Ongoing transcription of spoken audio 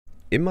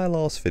In my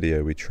last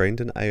video we trained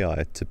an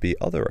AI to beat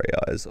other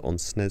AIs on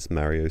SNES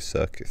Mario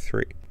Circuit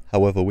 3.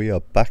 However, we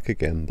are back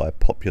again by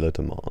popular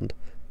demand,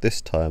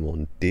 this time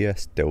on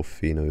DS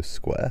Delfino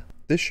Square.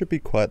 This should be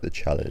quite the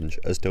challenge,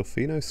 as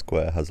Delfino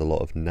Square has a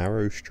lot of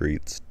narrow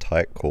streets,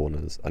 tight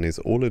corners, and is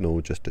all in all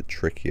just a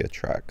trickier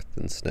track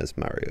than SNES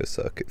Mario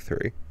Circuit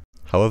 3.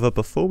 However,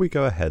 before we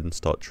go ahead and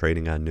start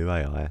training our new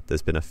AI,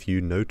 there's been a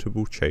few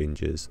notable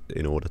changes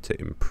in order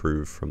to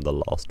improve from the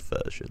last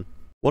version.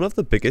 One of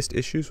the biggest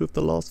issues with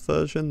the last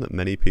version that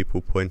many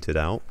people pointed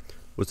out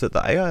was that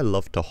the AI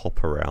loved to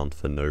hop around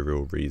for no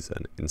real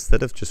reason,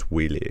 instead of just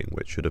wheeling,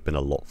 which should have been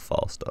a lot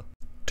faster.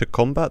 To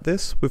combat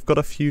this, we've got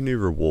a few new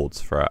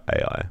rewards for our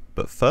AI,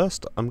 but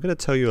first I'm going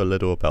to tell you a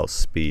little about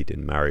speed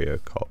in Mario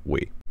Kart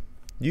Wii.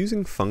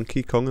 Using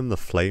Funky Kong and the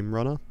Flame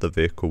Runner, the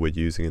vehicle we're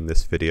using in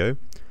this video,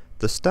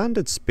 the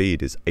standard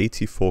speed is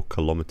 84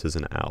 km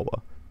an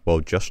hour while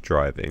just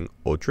driving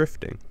or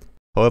drifting.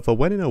 However,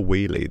 when in a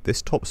wheelie,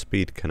 this top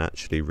speed can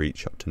actually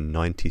reach up to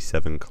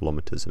 97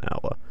 km an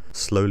hour,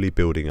 slowly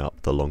building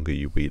up the longer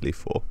you wheelie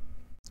for.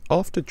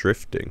 After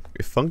drifting,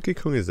 if Funky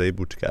Kong is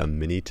able to get a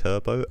mini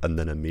turbo and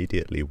then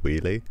immediately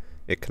wheelie,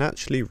 it can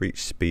actually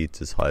reach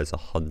speeds as high as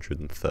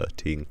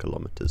 113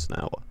 km an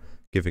hour,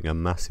 giving a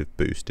massive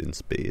boost in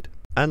speed.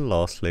 And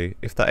lastly,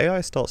 if the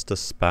AI starts to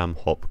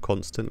spam hop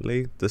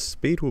constantly, the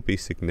speed will be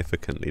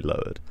significantly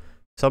lowered.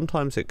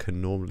 Sometimes it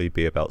can normally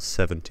be about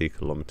 70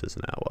 km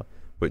an hour,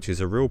 which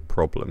is a real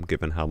problem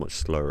given how much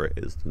slower it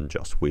is than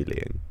just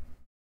wheeling.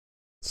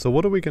 So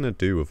what are we going to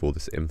do with all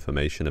this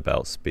information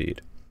about speed?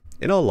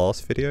 In our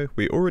last video,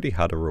 we already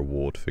had a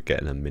reward for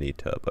getting a mini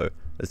turbo,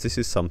 as this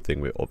is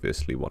something we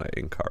obviously want to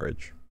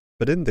encourage.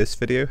 But in this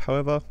video,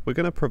 however, we're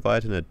going to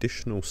provide an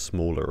additional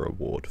smaller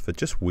reward for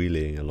just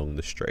wheeling along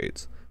the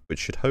straights, which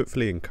should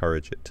hopefully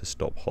encourage it to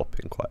stop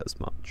hopping quite as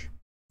much.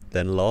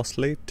 Then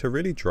lastly, to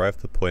really drive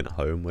the point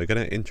home, we're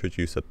going to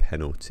introduce a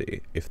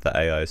penalty if the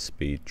AI's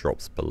speed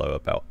drops below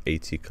about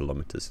 80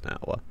 km an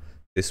hour.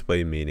 This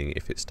way meaning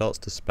if it starts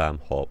to spam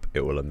hop,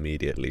 it will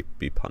immediately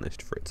be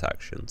punished for its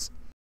actions.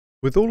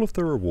 With all of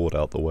the reward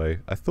out the way,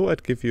 I thought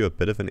I'd give you a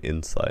bit of an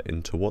insight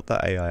into what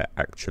the AI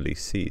actually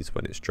sees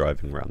when it's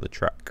driving around the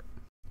track.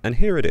 And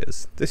here it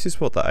is. This is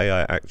what the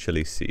AI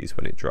actually sees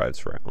when it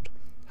drives around.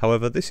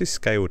 However, this is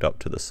scaled up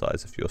to the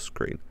size of your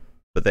screen,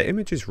 but the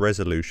image's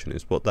resolution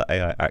is what the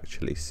AI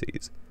actually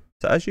sees.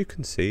 So as you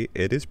can see,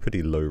 it is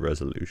pretty low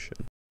resolution.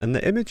 And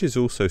the image is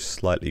also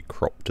slightly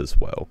cropped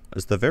as well,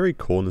 as the very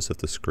corners of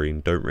the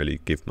screen don't really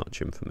give much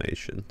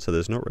information, so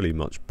there's not really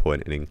much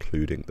point in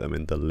including them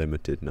in the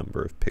limited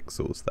number of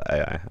pixels the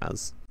AI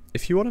has.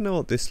 If you want to know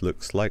what this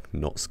looks like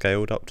not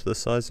scaled up to the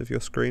size of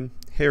your screen,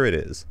 here it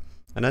is.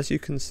 And as you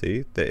can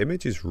see, the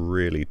image is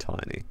really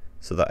tiny,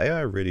 so the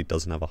AI really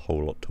doesn't have a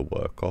whole lot to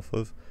work off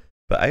of,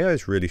 but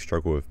AIs really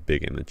struggle with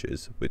big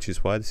images, which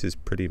is why this is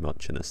pretty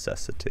much a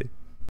necessity.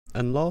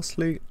 And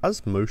lastly,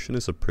 as motion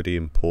is a pretty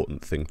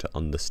important thing to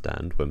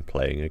understand when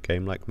playing a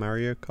game like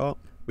Mario Kart,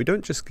 we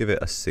don't just give it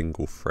a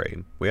single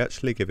frame, we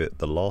actually give it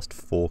the last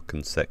 4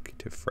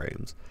 consecutive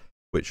frames,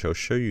 which I'll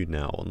show you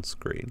now on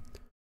screen.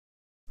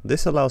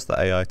 This allows the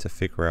AI to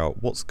figure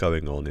out what's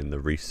going on in the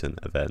recent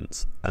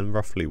events and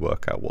roughly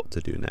work out what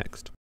to do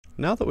next.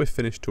 Now that we've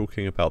finished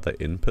talking about the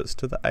inputs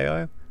to the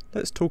AI,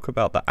 let's talk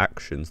about the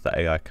actions the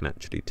AI can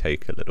actually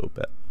take a little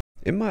bit.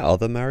 In my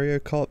other Mario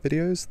Kart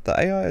videos, the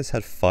AI has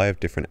had 5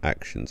 different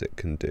actions it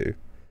can do.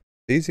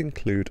 These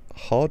include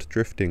hard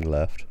drifting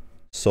left,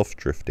 soft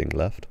drifting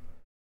left,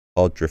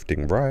 hard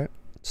drifting right,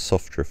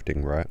 soft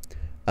drifting right,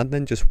 and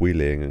then just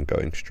wheeling and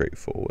going straight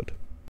forward.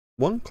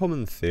 One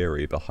common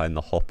theory behind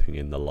the hopping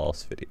in the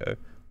last video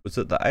was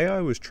that the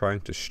AI was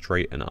trying to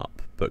straighten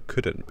up, but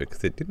couldn't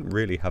because it didn't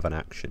really have an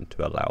action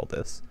to allow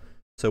this.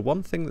 So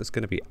one thing that's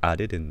going to be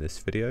added in this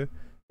video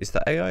is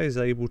that AI is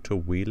able to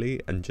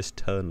wheelie and just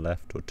turn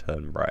left or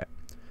turn right,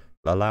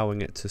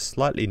 allowing it to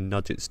slightly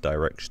nudge its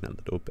direction a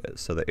little bit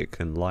so that it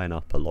can line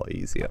up a lot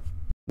easier.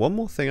 One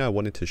more thing I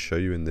wanted to show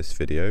you in this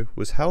video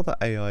was how the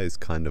AI is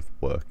kind of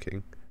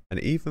working, and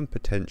even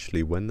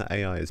potentially when the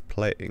AI is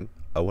playing,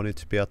 I wanted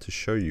to be able to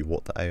show you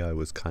what the AI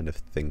was kind of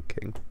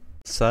thinking.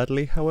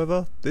 Sadly,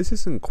 however, this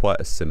isn't quite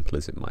as simple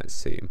as it might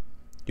seem.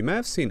 You may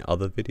have seen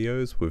other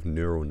videos with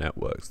neural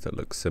networks that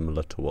look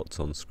similar to what's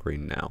on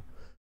screen now,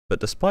 but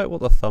despite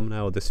what the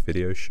thumbnail of this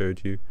video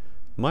showed you,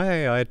 my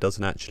AI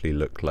doesn't actually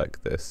look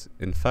like this.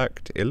 In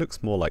fact, it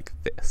looks more like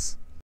this.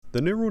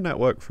 The neural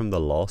network from the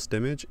last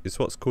image is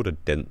what's called a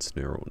dense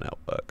neural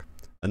network,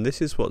 and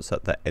this is what's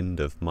at the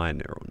end of my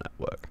neural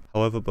network.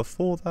 However,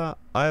 before that,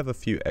 I have a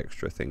few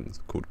extra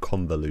things called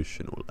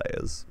convolutional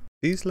layers.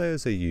 These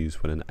layers are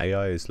used when an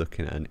AI is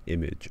looking at an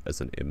image as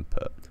an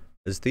input,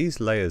 as these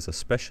layers are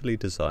specially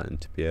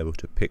designed to be able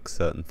to pick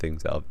certain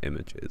things out of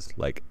images,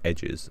 like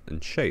edges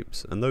and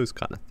shapes and those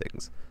kind of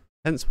things,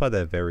 hence why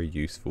they're very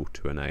useful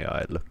to an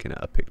AI looking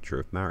at a picture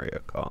of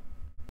Mario Kart.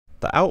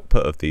 The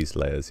output of these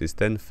layers is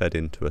then fed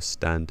into a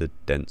standard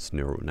dense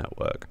neural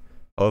network,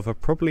 however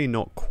probably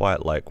not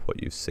quite like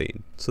what you've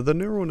seen. So the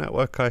neural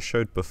network I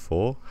showed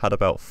before had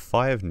about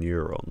 5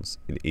 neurons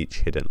in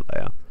each hidden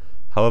layer,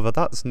 However,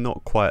 that's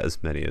not quite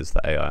as many as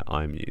the AI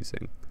I'm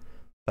using.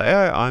 The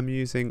AI I'm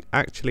using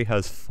actually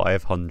has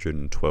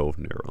 512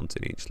 neurons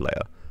in each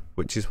layer,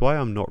 which is why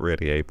I'm not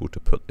really able to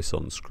put this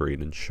on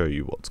screen and show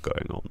you what's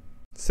going on.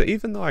 So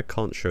even though I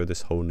can't show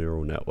this whole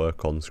neural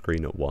network on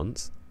screen at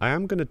once, I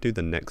am going to do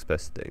the next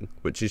best thing,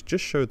 which is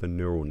just show the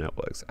neural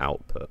network's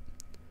output.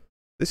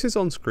 This is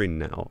on screen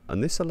now,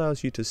 and this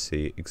allows you to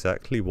see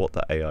exactly what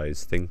the AI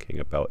is thinking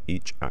about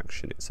each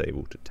action it's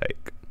able to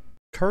take.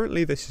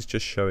 Currently this is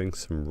just showing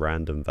some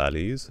random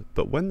values,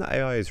 but when the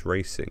AI is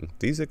racing,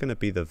 these are going to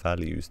be the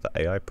values that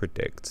AI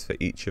predicts for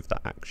each of the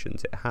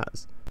actions it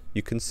has.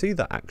 You can see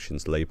the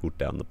actions labelled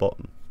down the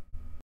bottom.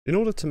 In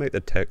order to make the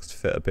text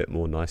fit a bit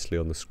more nicely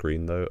on the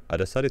screen though, I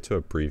decided to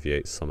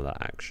abbreviate some of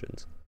the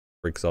actions.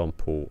 For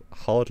example,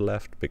 hard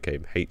left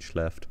became H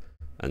left,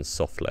 and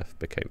soft left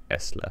became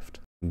S left.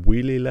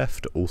 Wheelie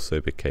left also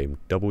became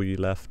W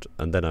left,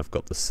 and then I've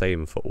got the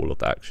same for all of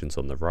the actions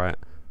on the right,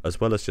 as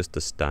well as just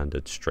the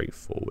standard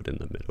straightforward in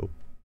the middle.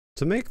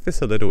 To make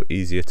this a little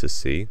easier to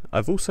see,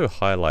 I've also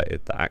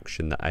highlighted the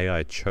action the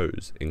AI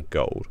chose in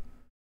gold.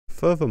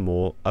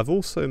 Furthermore, I've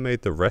also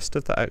made the rest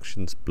of the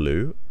actions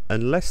blue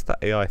unless the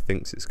AI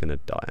thinks it's going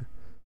to die.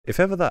 If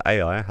ever the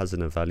AI has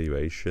an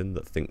evaluation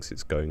that thinks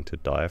it's going to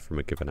die from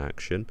a given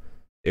action,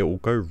 it will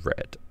go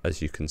red,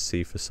 as you can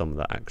see for some of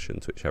the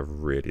actions which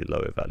have really low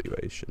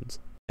evaluations.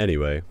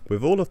 Anyway,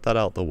 with all of that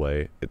out the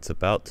way, it's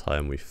about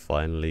time we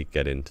finally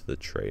get into the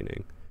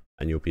training,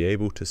 and you'll be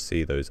able to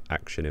see those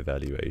action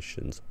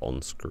evaluations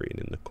on screen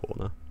in the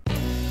corner.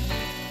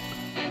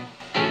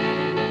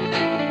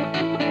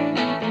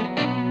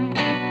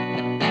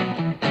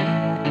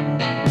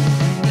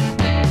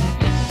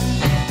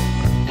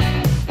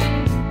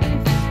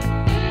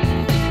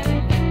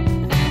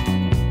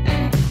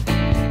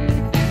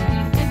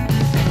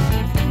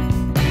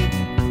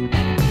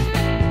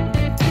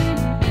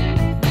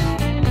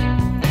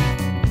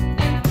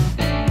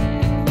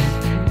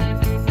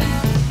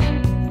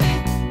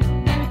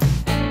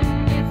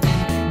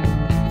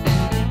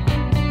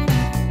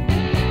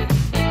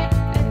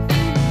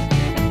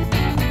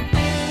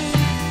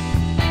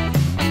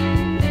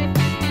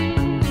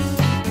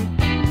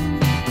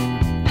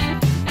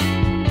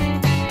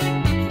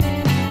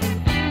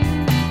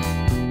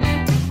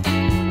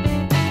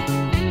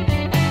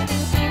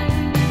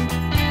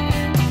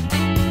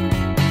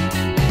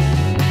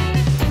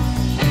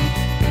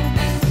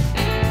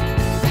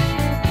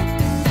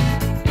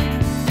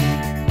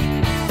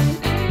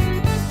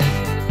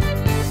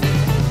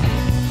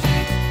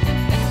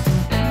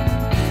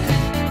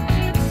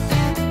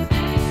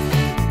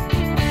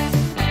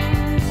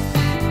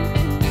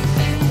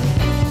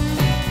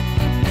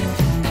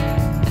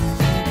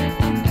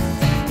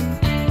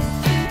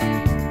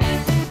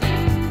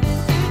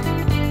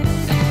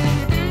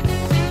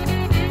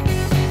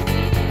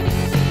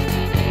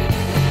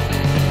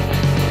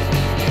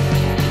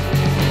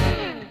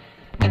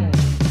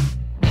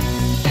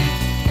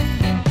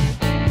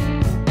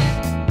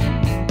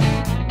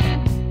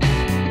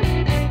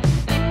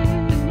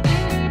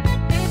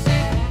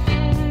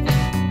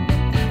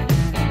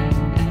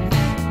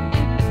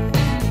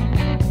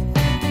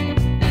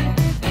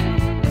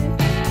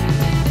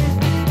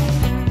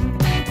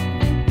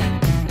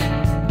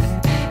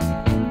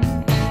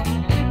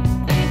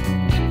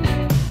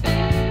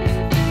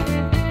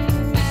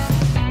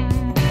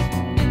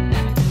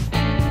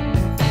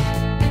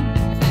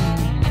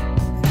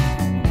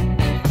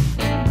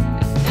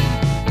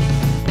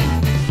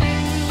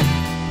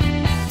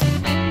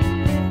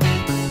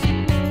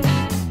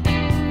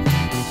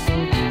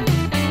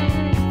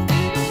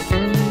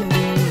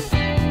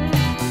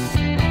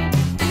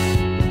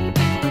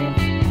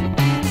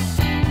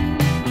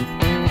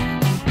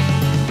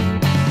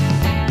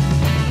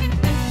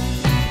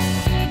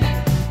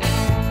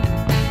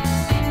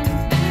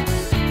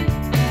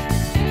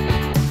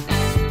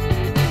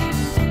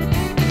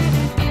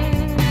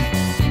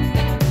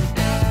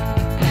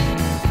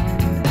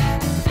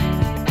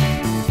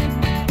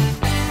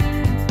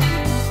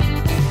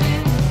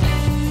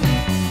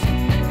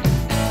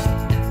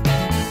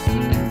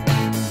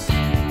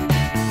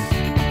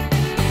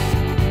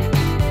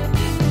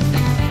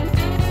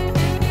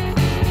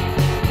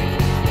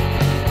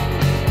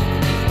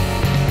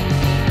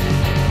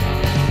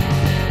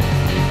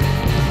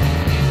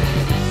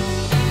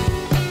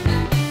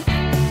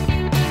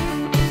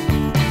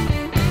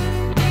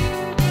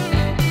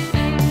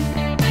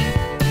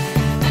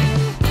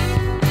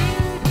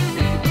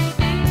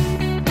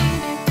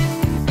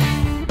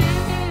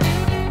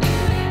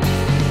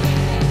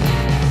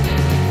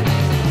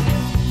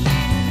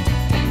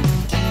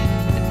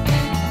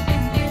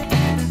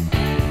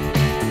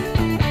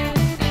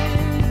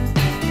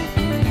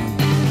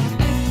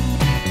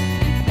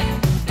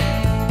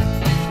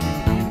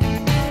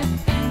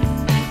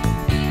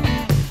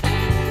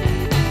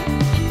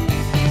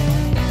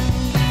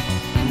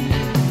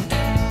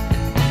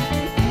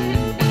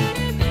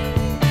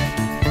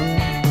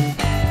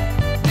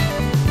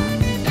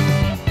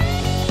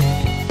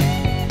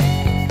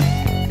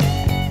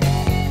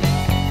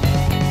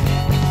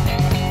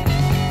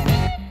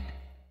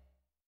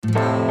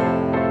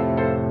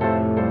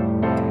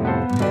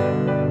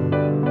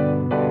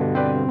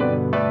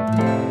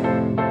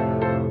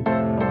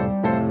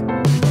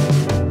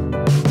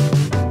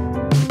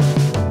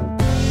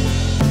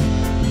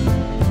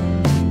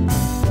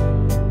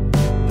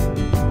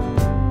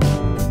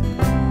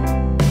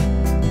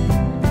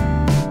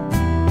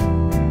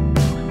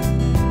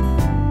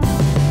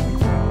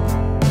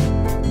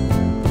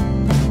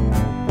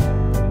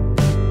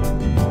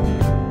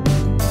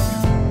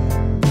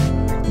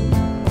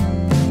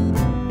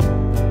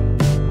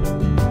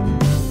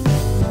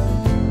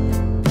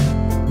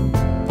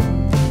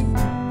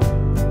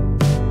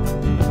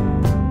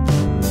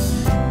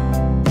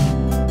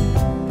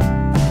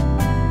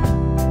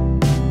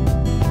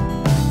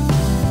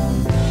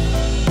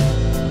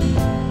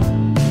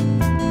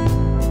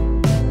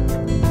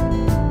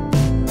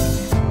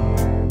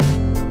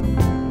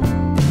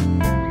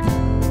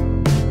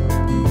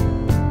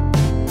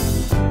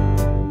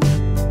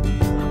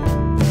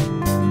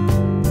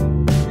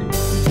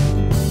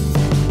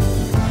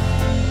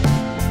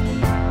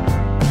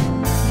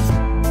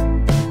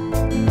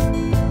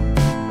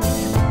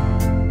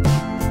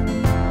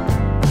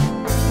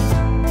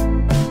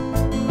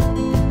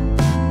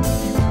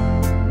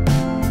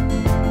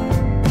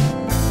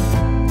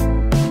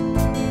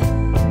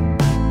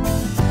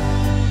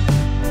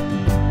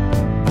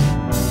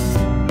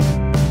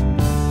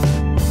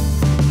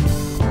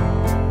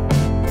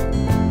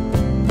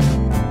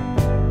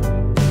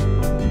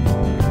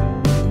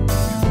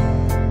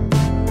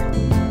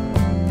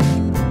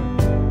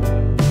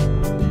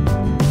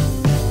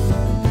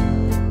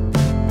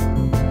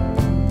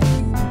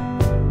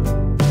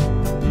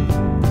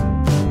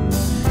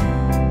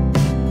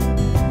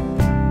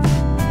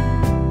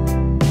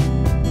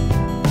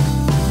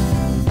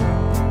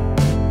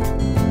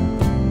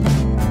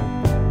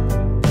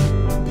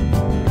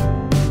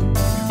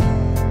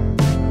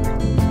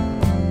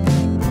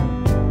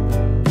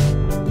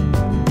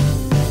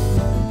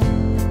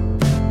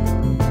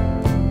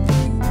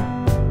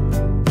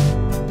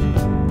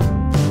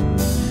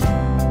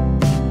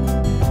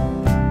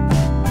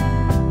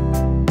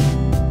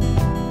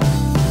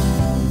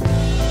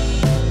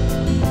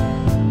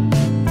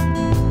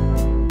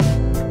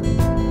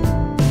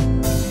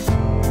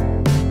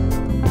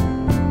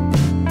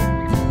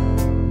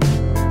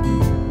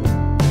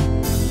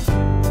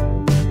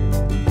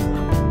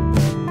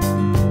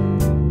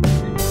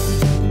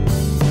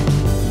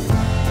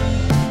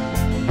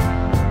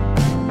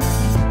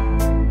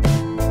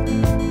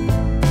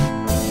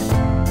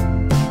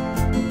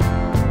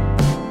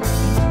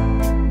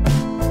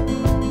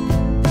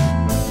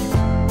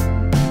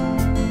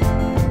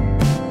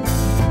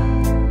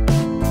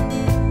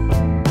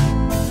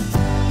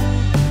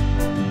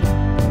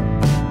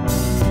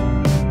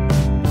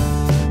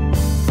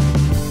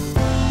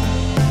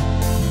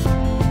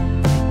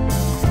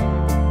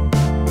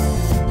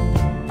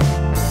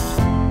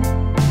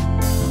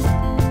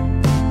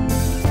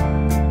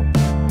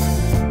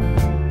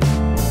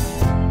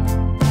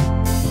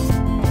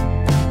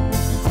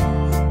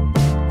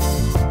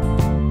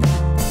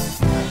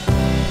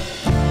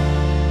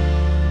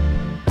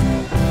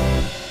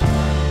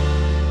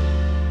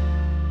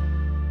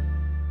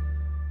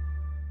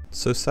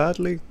 So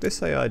sadly,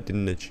 this AI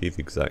didn't achieve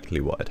exactly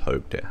what I'd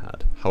hoped it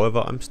had.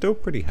 However, I'm still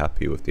pretty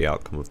happy with the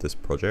outcome of this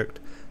project,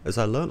 as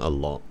I learnt a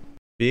lot.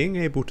 Being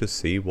able to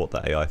see what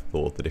the AI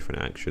thought of the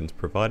different actions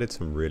provided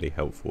some really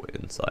helpful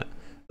insight,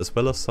 as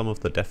well as some of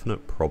the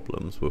definite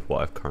problems with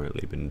what I've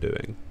currently been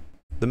doing.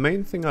 The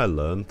main thing I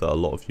learned that a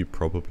lot of you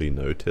probably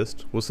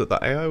noticed was that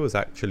the AI was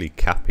actually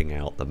capping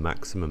out the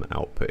maximum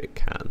output it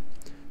can.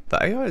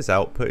 The AI's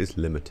output is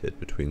limited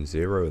between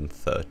 0 and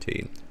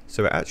 13,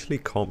 so it actually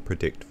can't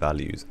predict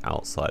values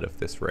outside of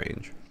this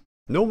range.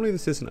 Normally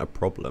this isn't a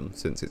problem,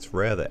 since it's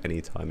rare that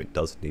any time it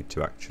does need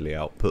to actually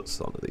output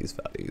some of these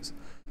values.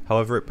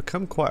 However, it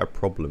became quite a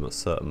problem at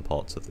certain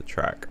parts of the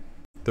track.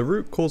 The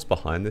root cause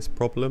behind this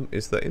problem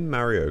is that in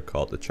Mario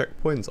Kart the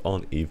checkpoints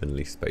aren't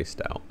evenly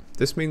spaced out.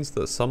 This means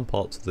that some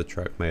parts of the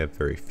track may have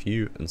very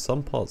few and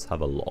some parts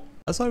have a lot.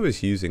 As I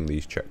was using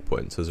these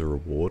checkpoints as a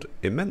reward,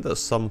 it meant that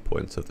some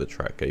points of the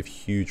track gave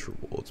huge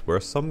rewards,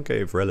 whereas some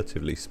gave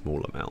relatively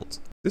small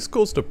amounts. This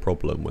caused a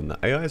problem when the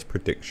AI's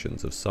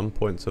predictions of some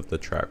points of the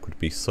track would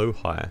be so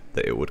high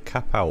that it would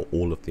cap out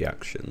all of the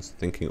actions,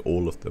 thinking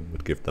all of them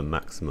would give the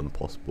maximum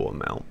possible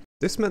amount.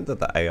 This meant that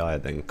the AI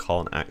then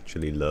can't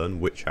actually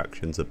learn which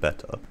actions are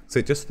better, so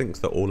it just thinks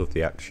that all of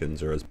the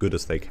actions are as good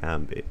as they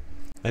can be.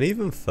 An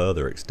even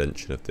further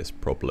extension of this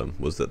problem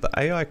was that the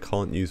AI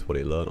can't use what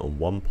it learned on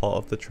one part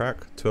of the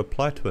track to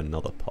apply to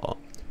another part.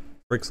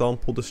 For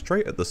example, the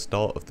straight at the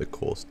start of the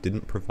course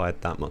didn't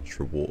provide that much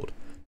reward.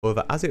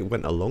 However, as it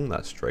went along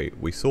that straight,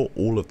 we saw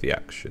all of the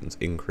actions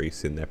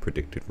increase in their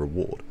predicted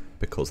reward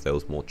because there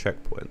was more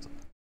checkpoints.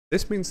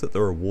 This means that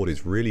the reward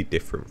is really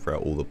different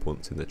throughout all the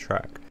points in the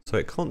track, so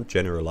it can't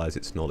generalize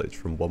its knowledge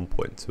from one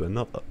point to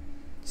another.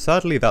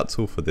 Sadly, that's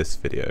all for this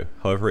video.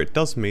 However, it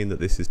does mean that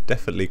this is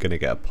definitely going to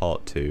get a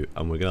part 2,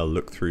 and we're going to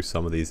look through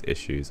some of these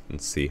issues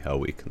and see how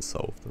we can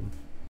solve them.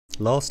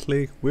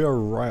 Lastly, we are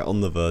right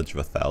on the verge of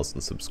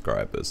 1,000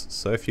 subscribers,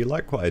 so if you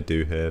like what I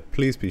do here,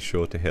 please be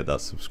sure to hit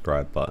that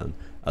subscribe button,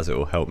 as it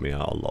will help me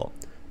out a lot,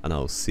 and I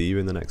will see you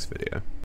in the next video.